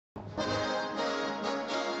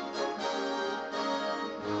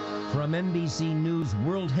From NBC News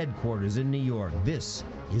World Headquarters in New York, this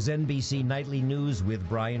is NBC Nightly News with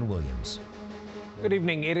Brian Williams. Good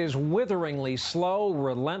evening. It is witheringly slow,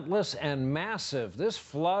 relentless, and massive. This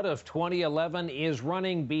flood of 2011 is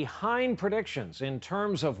running behind predictions in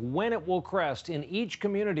terms of when it will crest in each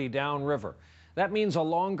community downriver. That means a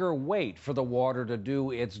longer wait for the water to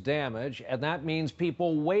do its damage, and that means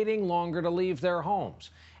people waiting longer to leave their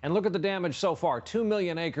homes. And look at the damage so far. 2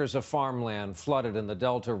 million acres of farmland flooded in the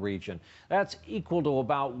Delta region. That's equal to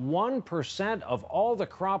about 1% of all the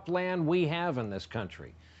cropland we have in this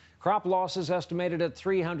country. Crop losses estimated at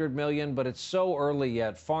 $300 million, but it's so early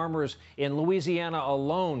yet. Farmers in Louisiana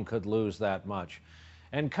alone could lose that much.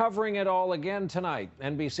 And covering it all again tonight,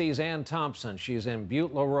 NBC's Ann Thompson. She's in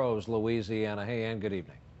Butte-La-Rose, Louisiana. Hey, Ann, good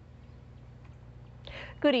evening.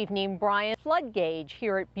 Good evening, Brian. Flood gauge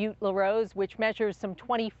here at Butte-La-Rose, which measures some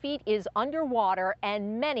 20 feet, is underwater,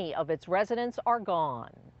 and many of its residents are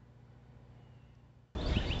gone.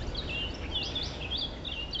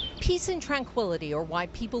 Peace and tranquility are why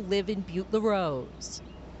people live in Butte-La-Rose.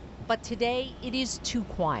 But today, it is too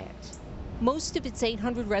quiet. Most of its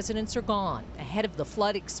 800 residents are gone, ahead of the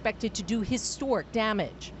flood expected to do historic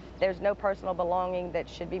damage. There's no personal belonging that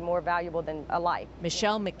should be more valuable than a life.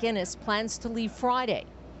 Michelle McGinnis plans to leave Friday,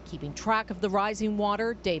 keeping track of the rising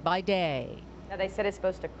water day by day. Now, they said it's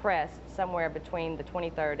supposed to crest somewhere between the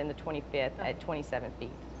 23rd and the 25th at 27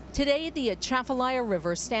 feet. Today, the Atchafalaya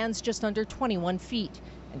River stands just under 21 feet,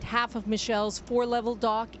 and half of Michelle's four-level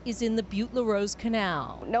dock is in the Butte-La-Rose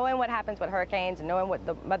Canal. Knowing what happens with hurricanes and knowing what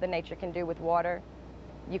the Mother Nature can do with water,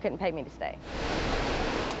 you couldn't pay me to stay.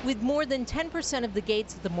 With more than 10% of the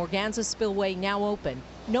gates of the Morganza Spillway now open,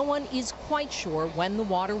 no one is quite sure when the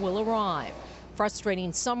water will arrive,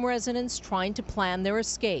 frustrating some residents trying to plan their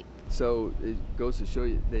escape. So it goes to show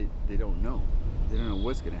you they don't know. They don't know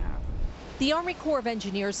what's going to happen. The Army Corps of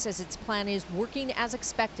Engineers says its plan is working as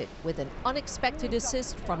expected, with an unexpected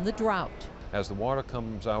assist from the drought. As the water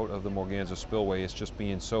comes out of the Morganza Spillway, it's just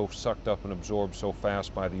being so sucked up and absorbed so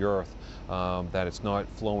fast by the earth that it's not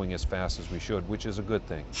flowing as fast as we should, which is a good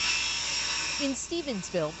thing. In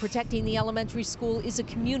Stevensville, protecting the elementary school is a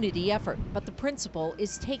community effort, but the principal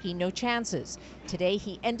is taking no chances. Today,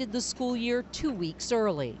 he ended the school year 2 weeks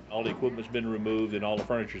early. All the equipment's been removed and all the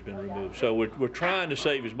furniture's been removed. So we're trying to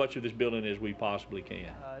save as much of this building as we possibly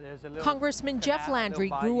can. Congressman Jeff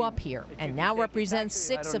Landry grew up here and now represents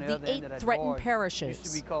 6 of the 8 threatened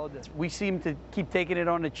parishes. We seem to keep taking it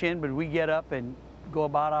on the chin, but we get up and go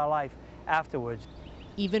about our life afterwards.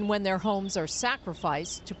 Even when their homes are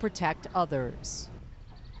sacrificed to protect others.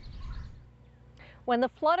 When the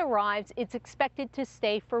flood arrives, it's expected to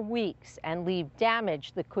stay for weeks and leave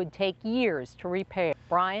damage that could take years to repair.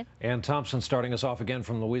 Brian? Ann Thompson starting us off again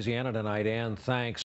from Louisiana tonight. Ann, thanks.